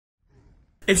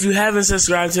If you haven't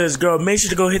subscribed to this girl, make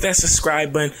sure to go hit that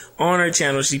subscribe button on her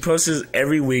channel. She posts this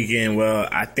every weekend. Well,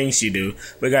 I think she do.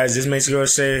 But guys, just make sure to go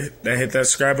say that, hit that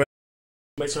subscribe button.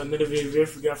 Make sure another video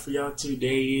we got for y'all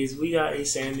today is we got a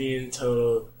Sandian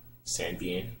total.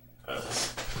 Sandian.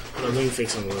 Hold on, let me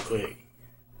fix him real quick.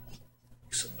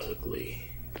 It's ugly.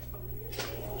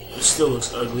 It still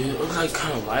looks ugly. It looks like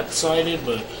kind of lopsided,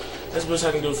 but that's the best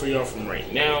I can do for y'all from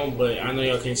right now. But I know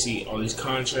y'all can't see all these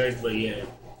contracts, but yeah.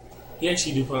 He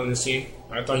actually do play on this team.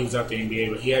 I thought he was out the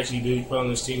NBA, but he actually do play on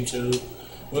this team too.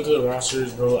 Went to the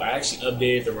rosters, bro. I actually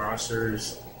updated the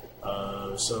rosters.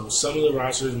 So some of the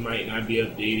rosters might not be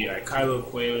updated. Like Kylo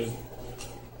Quinn,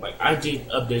 like I did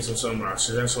updates on some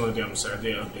rosters. That's the only thing I'm saying. I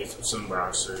did updates on some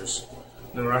rosters.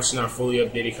 And the roster's not fully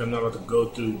updated because I'm not about to go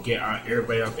through get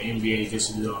everybody out the NBA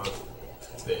just to do all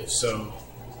this. So,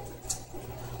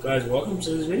 guys, welcome to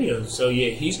this video. So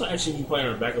yeah, he's gonna actually be playing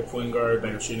our backup point guard,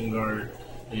 backup shooting guard,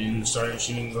 and starting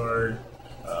shooting guard,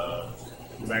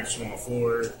 back small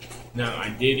forward. Now, I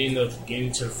did end up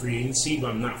getting to free agency, but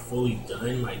I'm not fully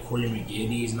done. Like, Corey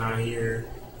McGiddy is not here.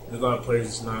 There's a lot of players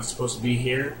that's not supposed to be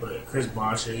here, but Chris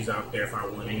Bosh, he's out there if I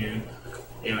want him.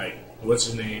 And, like, what's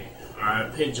his name?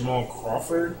 I picked Jamal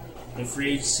Crawford in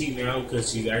free agency now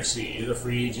because he actually is a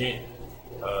free agent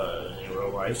in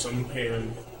real life. So I'm paying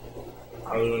him.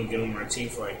 I really want to get him on my team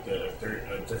for,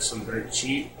 like, some dirt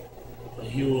cheap. But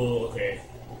he will, okay.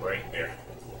 Right there.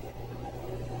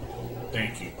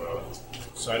 Thank you, bro.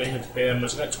 So I didn't have to pay that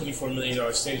much. I got $24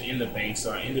 million sitting in the bank,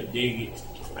 so I ended up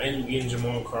getting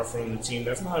Jamal Crawford on the team.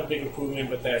 That's not a big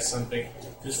improvement, but that's something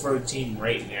just for a team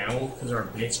right now because our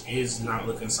bench is not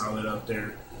looking solid out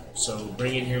there. So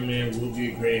bringing him in will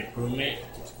be a great improvement.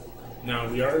 Now,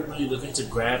 we are really looking to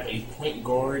grab a point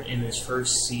guard in his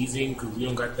first season because we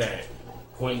don't got that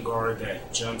point guard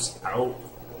that jumps out.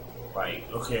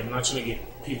 Like, okay, I'm not trying to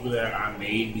get people that I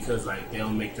made because, like, they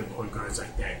don't make their point guards,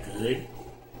 like, that good.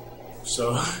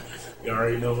 So, you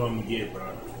already know what I'm going to get,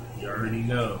 bro. You already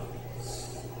know.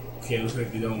 Okay, looks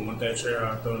like you don't want that trade.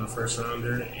 I'll throw in the first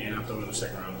rounder, and I'll throw in the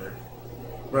second rounder.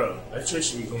 Bro, that trade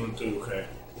should be going through, okay.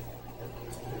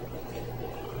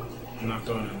 I'm not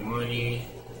throwing in money.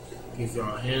 Give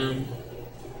y'all him.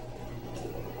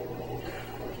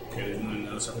 Okay, there's nothing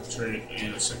else I can trade,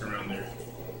 and a second rounder.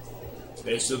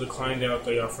 They still declined it. I'll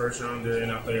throw y'all first rounder,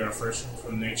 and I'll throw y'all first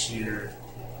from next year.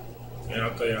 And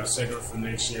I'll throw y'all second from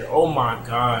next year. Oh my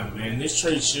god, man. This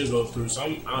trade should go through. So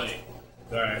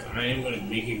guys, I am going to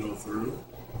make it go through.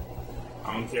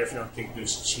 I don't care if y'all think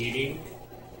this is cheating.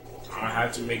 I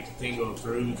have to make the thing go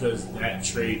through because that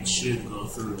trade should go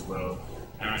through, bro.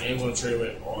 And I am going to trade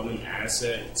with all them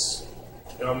assets.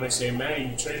 Y'all may say, man,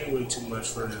 you trading way too much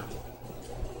for them.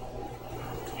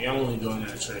 Yeah, I'm only doing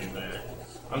that trade, man.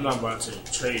 I'm not about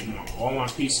to trade all my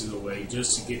pieces away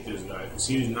just to get this guy because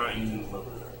he's not even.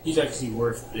 He's actually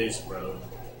worth this, bro.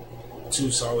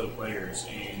 Two solid players,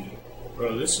 and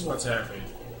bro, this is what's happening.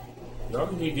 Y'all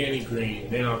can be Danny Green,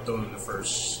 then I'll throw in the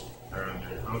first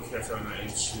rounder. I don't care if y'all not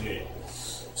interested.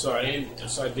 So I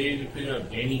did pick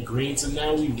up Danny Green. So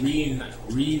now we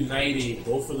reunited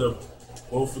both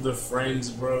of the friends,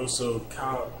 bro. So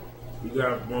Kyle. We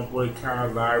got my boy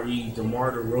Kyle Lowry,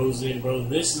 DeMar DeRozan, bro.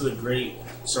 This is a great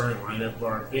starting lineup.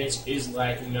 Our bench is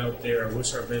lacking out there. I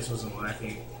wish our bench wasn't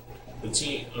lacking. The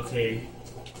team, okay,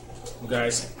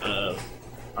 guys. I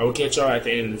will catch y'all at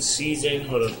the end of the season.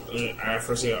 Hold up.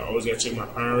 First thing, I always gotta check my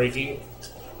power ranking.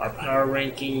 Our power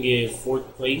ranking is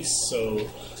 4th place, so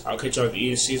I'll catch y'all at the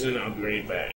end of the season. I'll be right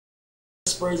back.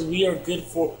 Spurs, we are good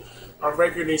for. Our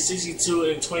record is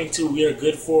 62-22. We are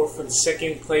good for the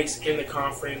second place in the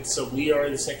conference. So we are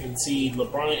the second seed.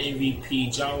 LeBron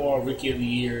MVP, John Wall Rookie of the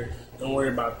Year. Don't worry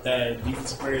about that.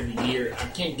 Defensive Player of the Year. I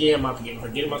can't get him out the game. If I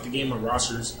get him out the game, my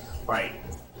rosters like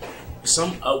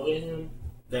some up with him.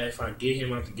 That if I get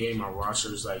him out the game, my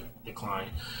rosters like decline.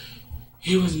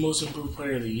 He was most improved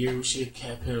player of the year. We should have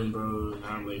kept him, bro. Now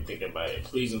I'm really thinking about it.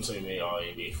 Please don't tell me he made All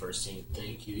NBA first team.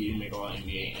 Thank you. He didn't make All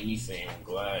NBA anything. I'm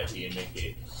glad he didn't make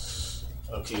it.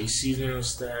 Okay, seasonal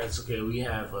stats. Okay, we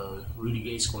have Rudy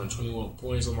Gay scoring 21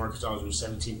 points. LaMarcus Aldridge with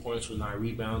 17 points with 9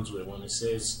 rebounds with 1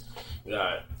 assist. We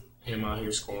got him out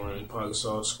here scoring. Paul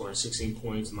Gasol scoring 16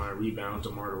 points, 9 rebounds.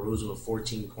 DeMar DeRozan with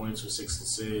 14 points with 6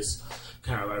 assists.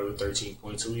 Kyle Lowry with 13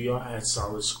 points. So we all had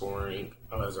solid scoring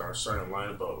as our starting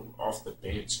lineup, but off the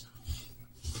bench,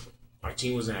 our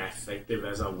team wasn't as effective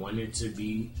as I wanted it to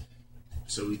be.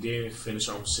 So we did finish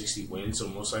off 60 wins. So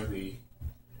most likely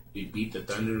we beat the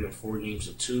Thunder in 4 games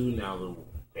to 2. Now,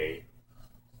 okay,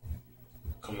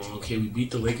 come on. Okay, we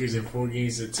beat the Lakers in 4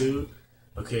 games to 2.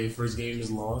 Okay, first game is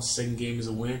lost. Second game is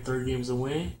a win. Third game is a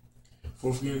win.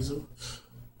 Fourth game is a...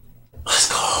 Let's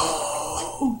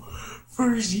go!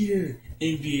 First year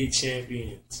NBA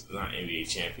champions. Not NBA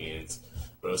champions.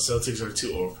 Bro, Celtics are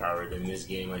too overpowered in this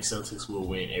game. Like, Celtics will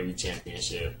win every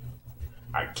championship.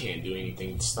 I can't do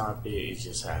anything to stop it. It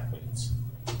just happens.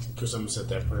 Because I'm going to set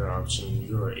that player option.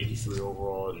 You're 83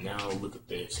 overall. Now, look at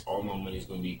this. All my money's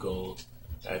going to be gold.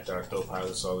 After I throw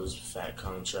Pilots all this fat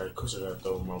contract. Of course, I got to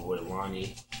throw my boy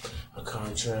Lonnie a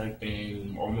contract.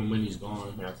 And all my money's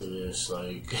gone after this.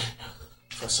 Like,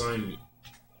 if I sign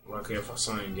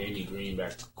Danny Green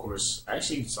back, of course,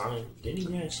 Danny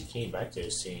Green actually came back to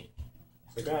this team.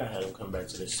 The guy had him come back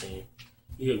to this team.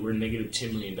 Yeah, we're negative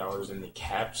 $10 million in the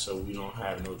cap, so we don't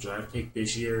have no draft pick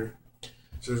this year.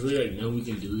 So there's really like nothing we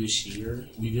can do this year.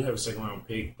 We do have a second round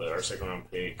pick, but our second round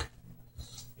pick,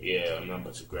 yeah, I'm not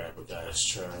about to grab a guy that's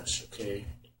trash, okay?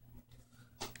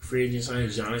 Free agent signing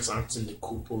Giannis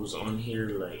Antetokounmpo is on here.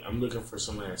 Like, I'm looking for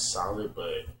someone that's solid,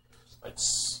 but like,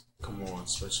 come on,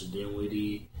 Spencer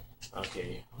Dinwiddie.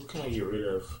 Okay, who can I get rid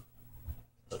of?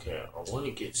 Okay, I want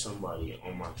to get somebody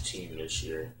on my team this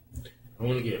year. I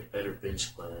want to get a better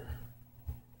bench player.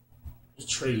 Is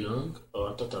Trae Young? Oh,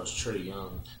 I thought that was Trae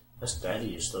Young. That's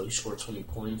Thaddeus, though. He scored 20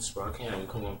 points, but I can't have him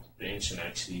come off the bench and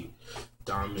actually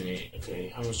dominate. Okay,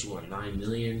 how much you want? $9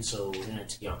 million? So we're going to have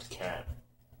to get out the cap.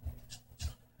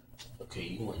 Okay,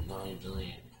 you want $9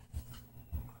 million.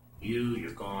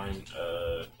 You're gone.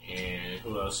 And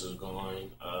who else is gone?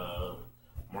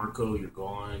 Marco, you're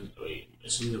gone. Wait,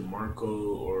 it's either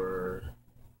Marco or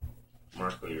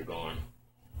Marco, you're gone.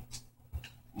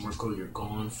 Marco, you're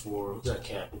gone for who got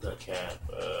cap?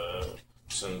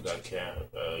 Son got cap.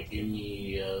 Give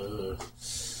me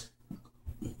is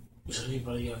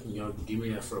anybody y'all can give me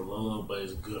that for Lolo, but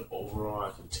it's good overall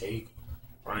I can take.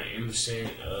 Ryan Anderson,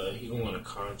 he gonna want a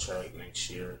contract next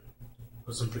year.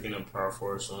 Plus I'm picking up power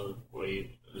forward, so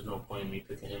wait, there's no point in me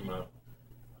picking him up.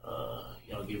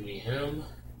 Y'all give me him.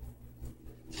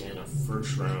 And a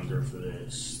first rounder for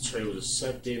this. Trade was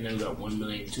accepted. Now we got $1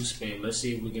 million to spend. Let's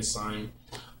see if we can sign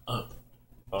up.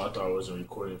 Oh, I thought I wasn't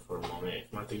recording for a moment.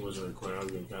 If my thing wasn't recording, I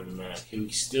was getting kind of mad. Okay, we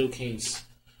still can't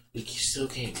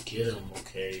get him.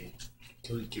 Okay,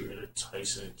 can we get rid of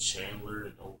Tyson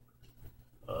Chandler? No.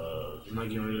 I'm not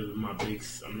getting rid of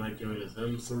I'm not getting rid of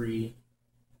them three.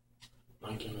 I'm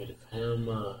not getting rid of him.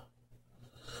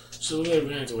 So we're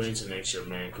gonna have to wait until next year,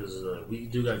 man, because we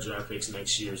do got draft picks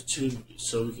next year too,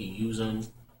 so we can use them.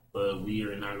 But we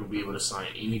are not gonna be able to sign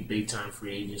any big time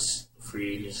free agents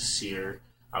this year.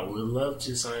 I would love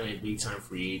to sign a big time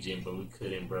free agent, but we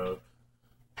couldn't, bro,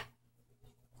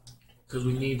 because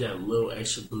we need that little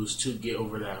extra boost to get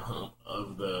over that hump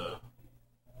of the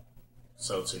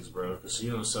Celtics, bro. Because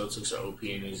you know Celtics are OP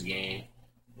in this game,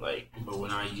 like. But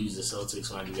when I use the Celtics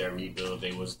when I do that rebuild,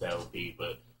 they was that OP,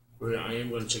 but. I am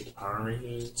going to check the power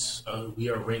rankings. We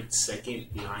are ranked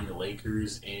second behind the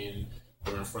Lakers, and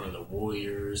we're in front of the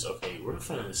Warriors. Okay, we're in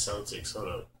front of the Celtics. Hold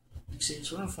up. You see,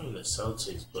 we're in front of the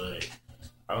Celtics, but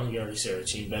I don't already say our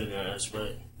team better than us,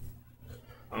 but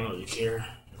I don't really care.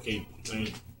 Okay,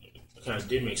 I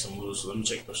did make some moves, so let me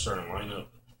check the starting lineup.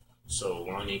 So,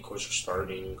 Lonnie, of course, you're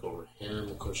starting over him.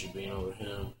 Of course, you're being over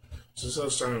him. So, that's how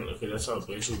starting. Okay, that's how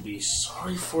bench would be.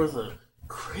 Sorry for the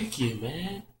cricket,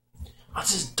 man. I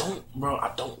just don't, bro.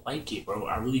 I don't like it, bro.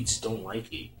 I really just don't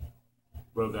like it.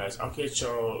 Bro, guys, I'll catch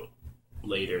y'all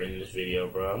later in this video,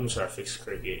 bro. I'm going to try to fix the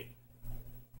cricket.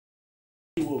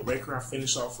 What record I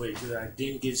finished off with, because I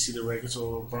didn't get to see the record.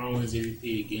 So LeBron wins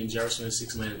MVP again. Jefferson is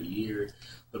 6th man of the year.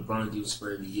 LeBron Defensive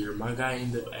Player of the Year. My guy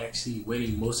ended up actually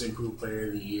winning Most Improved Player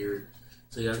of the Year.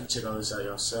 So y'all can check all this out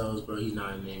yourselves, bro. He's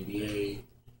not in the NBA.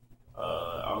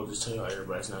 I'll just tell y'all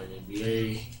everybody's not in the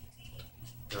NBA.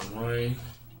 Never mind.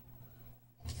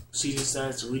 Season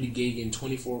stats: Rudy Gay getting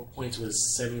 24 points with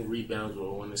 7 rebounds with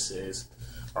 1 assist.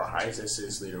 Our highest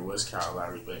assist leader was Kyle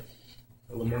Lowry, but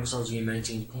LaMarcus Aldridge getting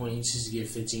 19 points. He's getting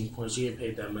 15 points. You get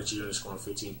paid that much, you're gonna score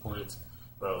 15 points,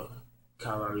 bro.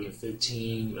 Kyle Lowry getting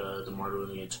 15. DeMar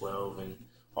DeRozan getting 12, and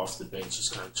off the bench is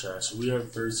kind of trash. So we are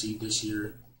third seed this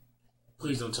year.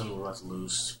 Please don't tell me we're about to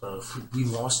lose, bro. We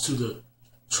lost to the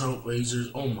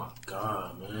Trailblazers. Oh my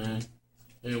god, man.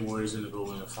 And the Warriors gonna go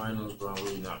win the finals, but I'm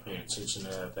really not paying attention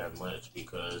to that much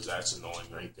because that's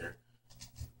annoying right there.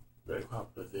 Greg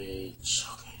Popovich.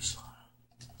 Okay, so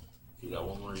you got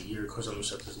 1 more year. Of course, I'm gonna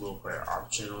set this little player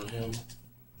option on him.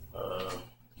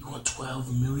 You want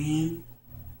 $12 million?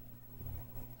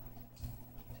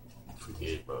 Forget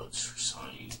it, bro. Just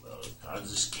resign you, bro. I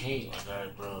just can't like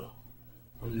that, bro.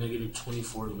 I'm negative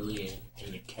 $24 million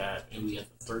in the cap, and we have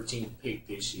the 13th pick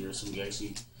this year, so we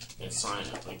actually can sign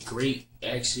up a great,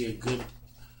 actually a good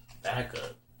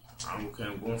backup. I'm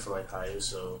going for like higher,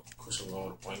 so of course I'm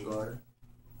going with a point guard.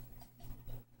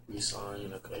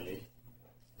 Resign, okay.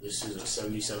 This is a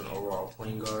 77 overall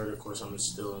point guard. Of course, I'm gonna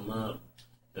steal him up.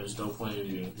 There's no point in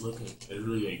even looking. There's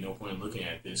really like no point in looking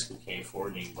at this. We can't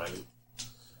afford anybody.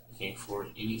 We can't afford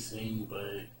anything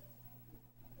but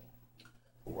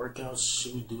workouts.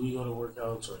 Do we go to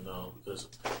workouts or no? Because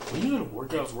when you go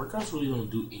to workouts really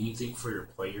don't do anything for your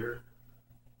player.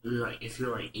 Really, like if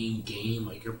you're like in game,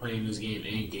 like you're playing this game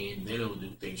in game, they don't do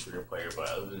things for your player.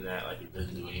 But other than that, like it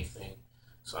doesn't do anything.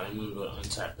 So I'm gonna go to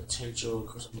untapped potential. Of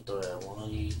course, I'm gonna throw that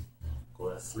Wani.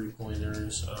 Go at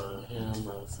 3-pointers. Him,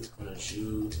 3-pointers.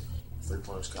 You,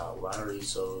 3-pointers. Kyle Lowry.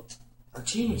 So our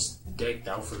team is decked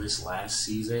out for this last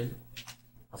season.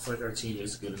 I feel like our team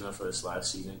is good enough for this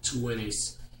last season to win a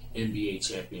NBA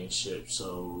championship.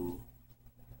 So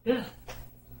yeah,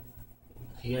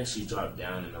 he actually dropped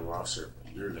down in the roster,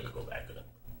 but you're gonna go back up.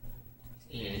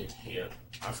 And yeah,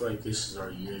 I feel like this is our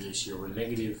year. This year we're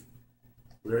negative.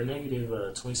 We're a negative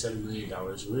 $27 million.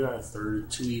 We are third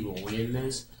to even win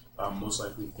this. I most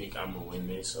likely think I'm gonna win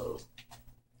this. So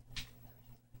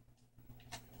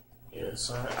yeah,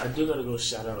 so I do gotta go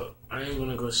shout out. I am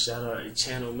gonna go shout out a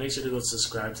channel. Make sure to go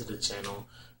subscribe to the channel,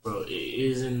 bro. It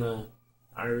is in the.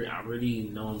 I already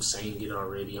know I'm saying it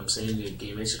already. I'm saying it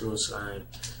again. Make sure to go subscribe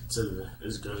to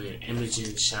this girl named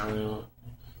Imogen channel.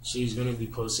 She's gonna be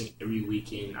posting every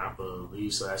weekend, I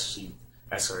believe. So that's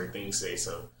her thing to say.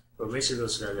 So, but make sure to go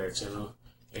subscribe to that channel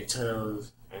and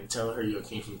tell her you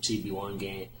came from TB1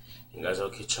 game. And guys, I'll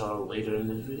catch y'all later in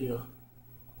this video.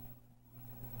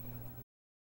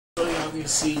 So y'all can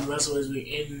see Russell Westbrook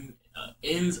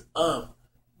ends up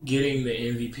getting the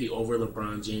MVP over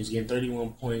LeBron James, getting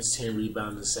 31 points, 10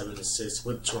 rebounds, and 7 assists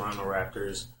with Toronto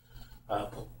Raptors.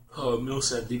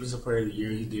 Millsap, defensive player of the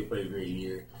year. He did play a great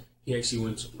year. He actually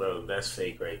went, bro. That's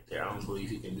fake right there. I don't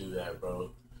believe he can do that,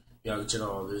 bro. Y'all can check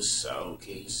all this out.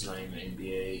 Okay, he's not in the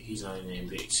NBA. He's not in the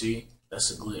NBA. See, that's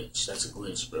a glitch. That's a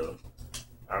glitch, bro.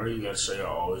 I really gotta show y'all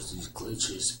always these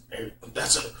glitches.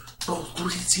 That's bro,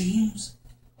 3 teams.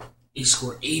 He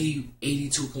scored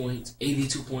 82 points,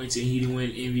 and he didn't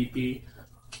win MVP.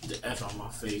 Get the F out my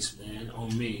face, man.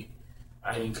 On me.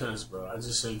 I didn't cuss, bro. I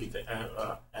just said get the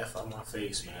F out my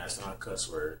face, man. That's not a cuss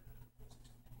word.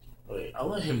 Wait, I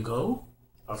let him go?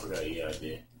 I forgot. Yeah, I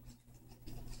did.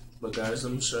 But guys,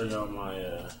 let me show y'all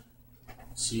my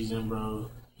season, bro.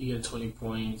 He getting 20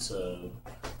 points.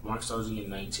 Mark Starks getting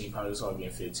 19. Probably Gasol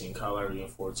getting 15. Kyle Lowry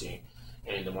getting 14.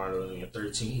 And DeMar DeRozan getting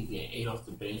 13. He getting 8 off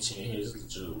the bench, and his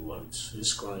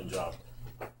scoring dropped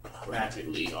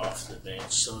rapidly off the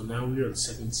bench. So now we are the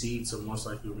 2nd seed. So most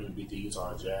likely we're gonna beat the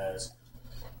Utah Jazz.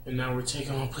 And now we're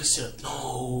taking on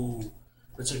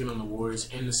we're taking on the Warriors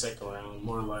in the 2nd round,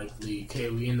 more likely.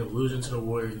 Okay, we end up losing to the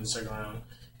Warriors in the 2nd round.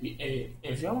 And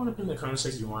if y'all want to put in the comment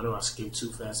section, why do I skip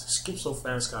too fast? I skip so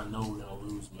fast because I know we're going to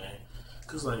lose, man.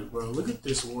 Because, like, bro, look at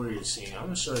this Warriors team. I'm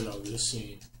going to show y'all this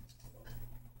team.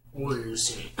 Warriors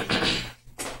team.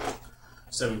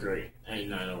 7th grade,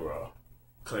 99 overall.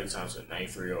 Klay Thompson,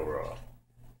 93 overall.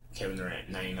 Kevin Durant,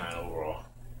 99 overall.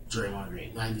 Draymond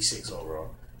Green, 96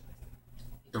 overall.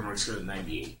 DeMarcus Cousins,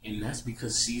 98. And that's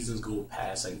because seasons go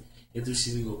past. Like, if the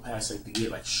season go past, like, they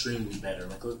get, like, extremely better.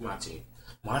 Like, look at my team.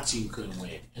 My team couldn't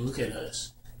win. And look at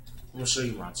us. I'm going to show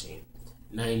you my team.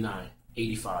 99,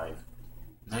 85,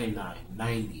 99,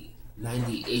 90,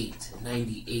 98,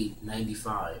 98,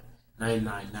 95,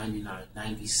 99, 99,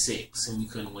 96. And we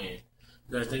couldn't win.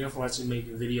 Guys, thank you for watching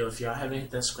making video. If y'all haven't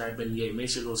hit that subscribe button yet, make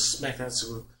sure to go smack that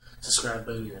subscribe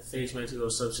button in the face. Make sure to go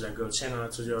sub to that girl channel I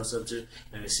told y'all sub to.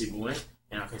 And let's see who win.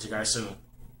 And I'll catch you guys soon.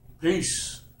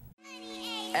 Peace.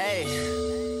 Hey.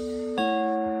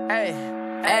 Hey.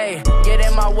 Hey, get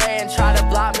in my way and try to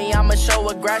block me, I'ma show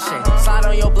aggression. Slide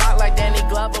on your block like Danny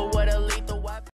Glover with a